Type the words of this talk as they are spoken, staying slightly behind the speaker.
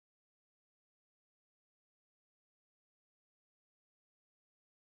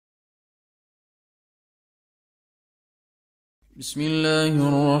بسم الله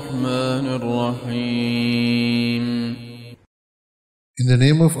الرحمن الرحيم. In the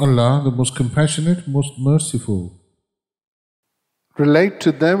name of Allah, the most compassionate, most merciful. Relate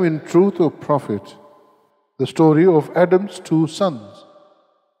to them in truth, O Prophet, the story of Adam's two sons,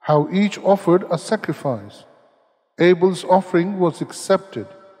 how each offered a sacrifice. Abel's offering was accepted,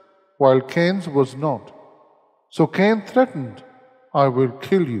 while Cain's was not. So Cain threatened, "I will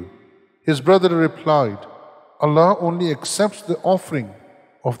kill you." His brother replied, "Allah only accepts the offering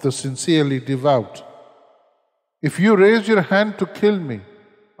of the sincerely devout. If you raise your hand to kill me,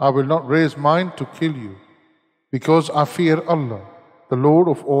 I will not raise mine to kill you, because I fear Allah, the Lord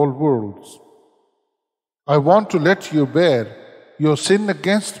of all worlds. I want to let you bear your sin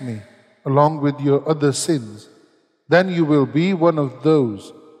against me along with your other sins. Then you will be one of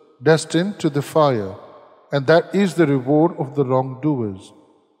those destined to the fire, and that is the reward of the wrongdoers."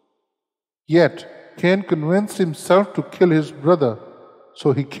 Yet Cain convinced himself to kill his brother,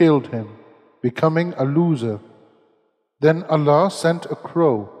 so he killed him, becoming a loser. Then Allah sent a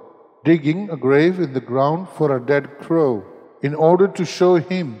crow, digging a grave in the ground for a dead crow, in order to show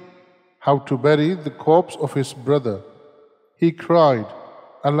him how to bury the corpse of his brother. He cried,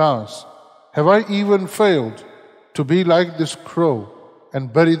 "Alas, have I even failed to be like this crow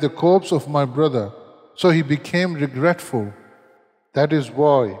and bury the corpse of my brother?" So he became regretful. That is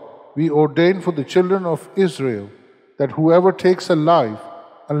why we ordain for the children of Israel that whoever takes a life,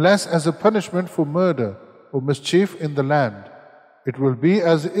 unless as a punishment for murder or mischief in the land, it will be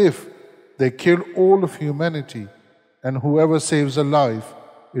as if they kill all of humanity, and whoever saves a life,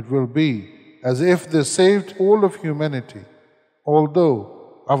 it will be as if they saved all of humanity,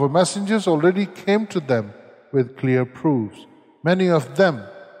 although our messengers already came to them with clear proofs. Many of them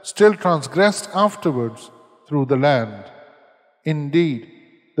still transgressed afterwards through the land. Indeed,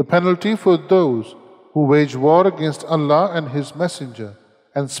 the penalty for those who wage war against Allah and His Messenger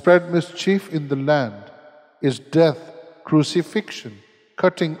and spread mischief in the land is death, crucifixion,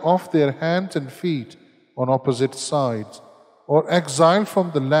 cutting off their hands and feet on opposite sides, or exile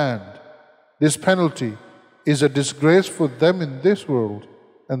from the land. This penalty is a disgrace for them in this world,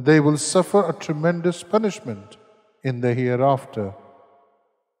 and they will suffer a tremendous punishment in the hereafter.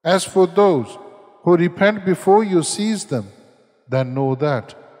 As for those who repent before you seize them, then know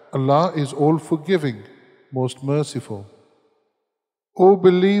that Allah is all-forgiving, most merciful. O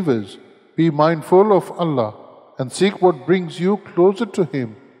believers, be mindful of Allah and seek what brings you closer to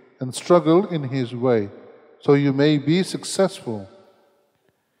Him and struggle in His way, so you may be successful.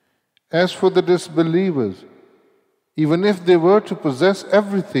 As for the disbelievers, even if they were to possess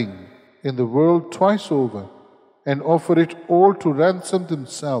everything in the world twice over and offer it all to ransom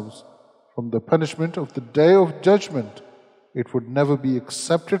themselves from the punishment of the Day of Judgment, it would never be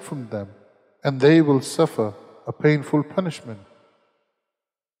accepted from them, and they will suffer a painful punishment.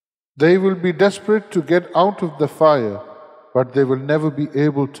 They will be desperate to get out of the fire, but they will never be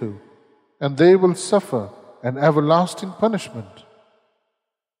able to, and they will suffer an everlasting punishment.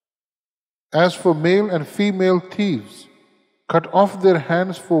 As for male and female thieves, cut off their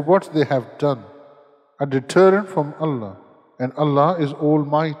hands for what they have done, a deterrent from Allah, and Allah is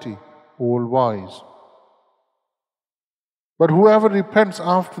Almighty, All-Wise. But whoever repents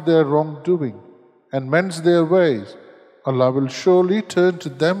after their wrongdoing and mends their ways, Allah will surely turn to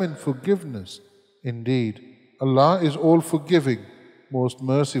them in forgiveness. Indeed, Allah is all-forgiving, most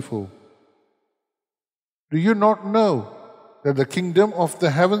merciful. Do you not know that the kingdom of the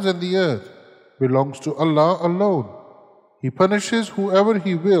heavens and the earth belongs to Allah alone? He punishes whoever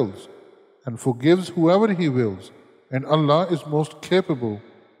He wills and forgives whoever He wills, and Allah is most capable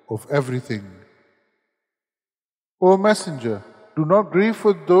of everything. O Messenger, do not grieve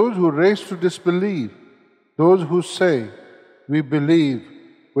for those who race to disbelieve, those who say, "We believe,"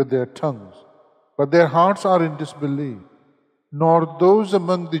 with their tongues, but their hearts are in disbelief, nor those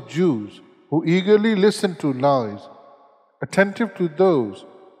among the Jews who eagerly listen to lies, attentive to those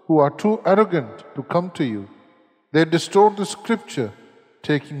who are too arrogant to come to you. They distort the scripture,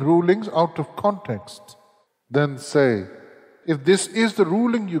 taking rulings out of context. Then say, "If this is the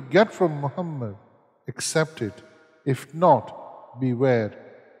ruling you get from Muhammad, accept it. If not, beware.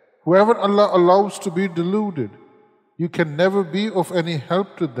 Whoever Allah allows to be deluded, you can never be of any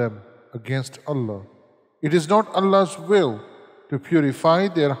help to them against Allah. It is not Allah's will to purify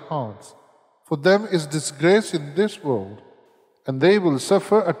their hearts. For them is disgrace in this world, and they will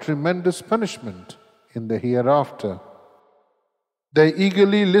suffer a tremendous punishment in the hereafter. They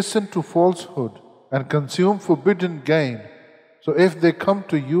eagerly listen to falsehood and consume forbidden gain. So if they come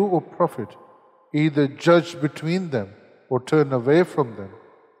to you, O Prophet, either judge between them or turn away from them.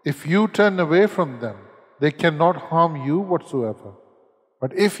 If you turn away from them, they cannot harm you whatsoever.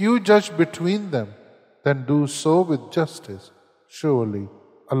 But if you judge between them, then do so with justice. Surely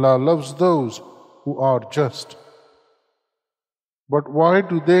Allah loves those who are just. But why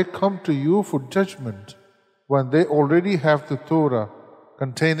do they come to you for judgment when they already have the Torah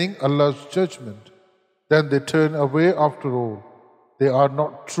containing Allah's judgment? Then they turn away after all. They are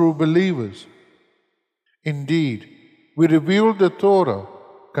not true believers. Indeed, we revealed the Torah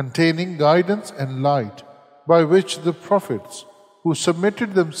containing guidance and light, by which the prophets who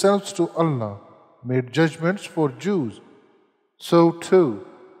submitted themselves to Allah made judgments for Jews. So too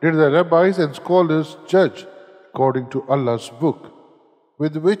did the rabbis and scholars judge according to Allah's book,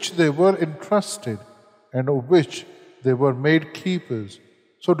 with which they were entrusted and of which they were made keepers.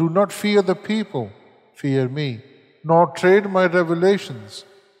 So do not fear the people, fear me, nor trade my revelations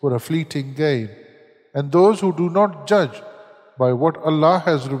for a fleeting gain. And those who do not judge by what Allah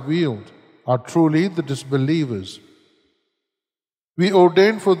has revealed are truly the disbelievers. We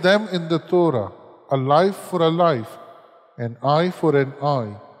ordained for them in the Torah a life for a life, an eye for an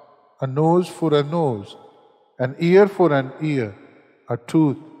eye, a nose for a nose, an ear for an ear, a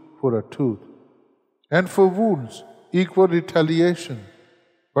tooth for a tooth, and for wounds equal retaliation.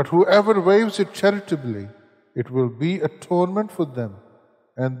 But whoever waives it charitably, it will be atonement for them.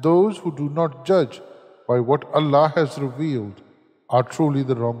 And those who do not judge by what Allah has revealed are truly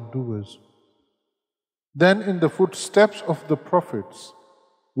the wrongdoers. Then in the footsteps of the prophets,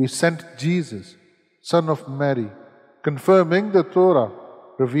 we sent Jesus, son of Mary, confirming the Torah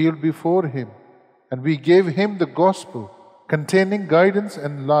revealed before him, and we gave him the gospel containing guidance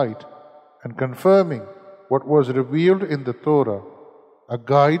and light, and confirming what was revealed in the Torah, a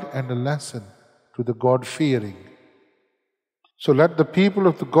guide and a lesson to the God-fearing. So let the people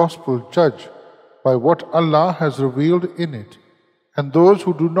of the gospel judge by what Allah has revealed in it, and those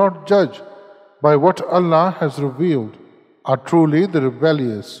who do not judge by what Allah has revealed are truly the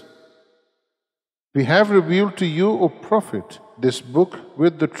rebellious. We have revealed to you, O Prophet, this book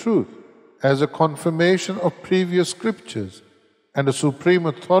with the truth, as a confirmation of previous scriptures and a supreme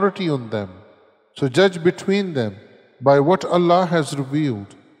authority on them. So judge between them by what Allah has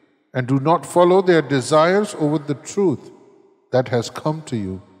revealed, and do not follow their desires over the truth that has come to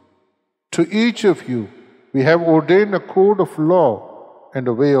you. To each of you we have ordained a code of law and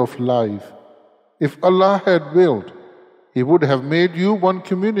a way of life. If Allah had willed, He would have made you one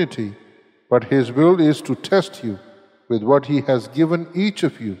community, but His will is to test you with what He has given each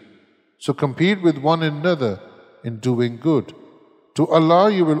of you. So compete with one another in doing good. To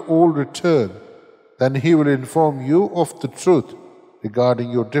Allah you will all return. Then He will inform you of the truth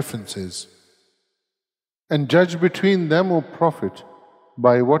regarding your differences. And judge between them, O Prophet,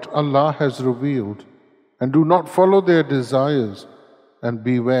 by what Allah has revealed, and do not follow their desires, and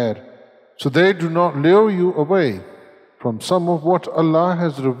beware, so they do not lure you away from some of what Allah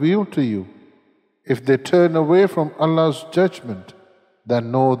has revealed to you. If they turn away from Allah's judgment,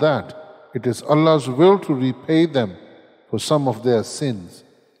 then know that it is Allah's will to repay them for some of their sins,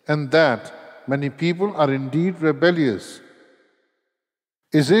 and that many people are indeed rebellious.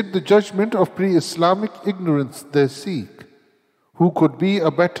 Is it the judgment of pre-Islamic ignorance they seek? Who could be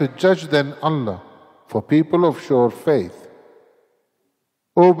a better judge than Allah for people of sure faith?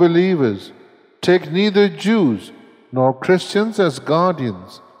 O believers, take neither Jews nor Christians as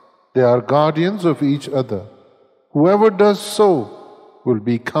guardians. They are guardians of each other. Whoever does so will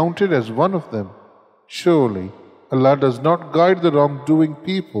be counted as one of them. Surely Allah does not guide the wrongdoing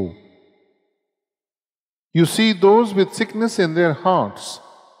people. You see those with sickness in their hearts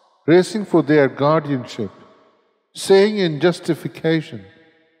racing for their guardianship, saying in justification,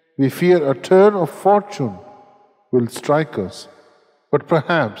 "We fear a turn of fortune will strike us, but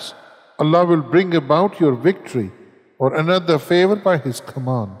perhaps Allah will bring about your victory or another favor by His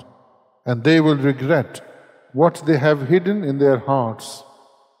command, and they will regret what they have hidden in their hearts."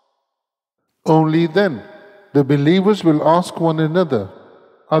 Only then the believers will ask one another,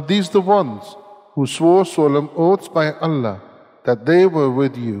 "Are these the ones who swore solemn oaths by Allah that they were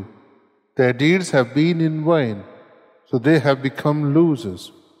with you? Their deeds have been in vain, so they have become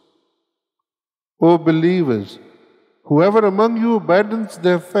losers." O believers, whoever among you abandons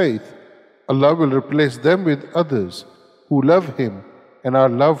their faith, Allah will replace them with others who love Him and are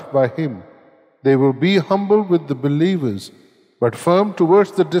loved by Him. They will be humble with the believers, but firm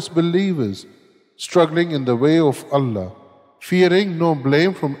towards the disbelievers, struggling in the way of Allah, fearing no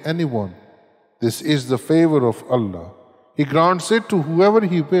blame from anyone. This is the favor of Allah. He grants it to whoever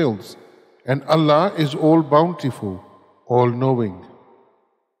He wills, and Allah is all bountiful, all knowing.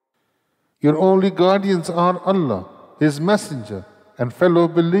 Your only guardians are Allah, His Messenger, and fellow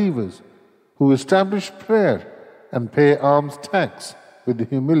believers, who establish prayer and pay alms tax with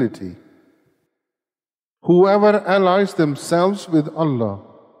humility. Whoever allies themselves with Allah,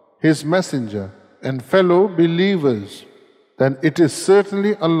 His Messenger, and fellow believers, then it is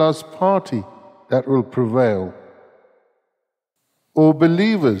certainly Allah's party that will prevail. O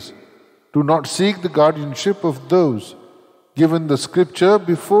believers, do not seek the guardianship of those given the scripture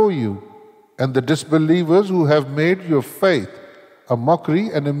before you, and the disbelievers who have made your faith a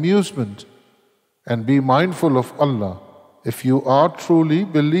mockery and amusement, and be mindful of Allah if you are truly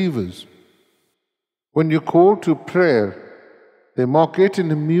believers. When you call to prayer, they mock it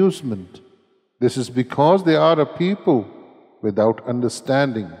in amusement. This is because they are a people without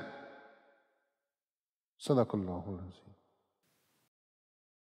understanding. Sadaqallahu al-Azim.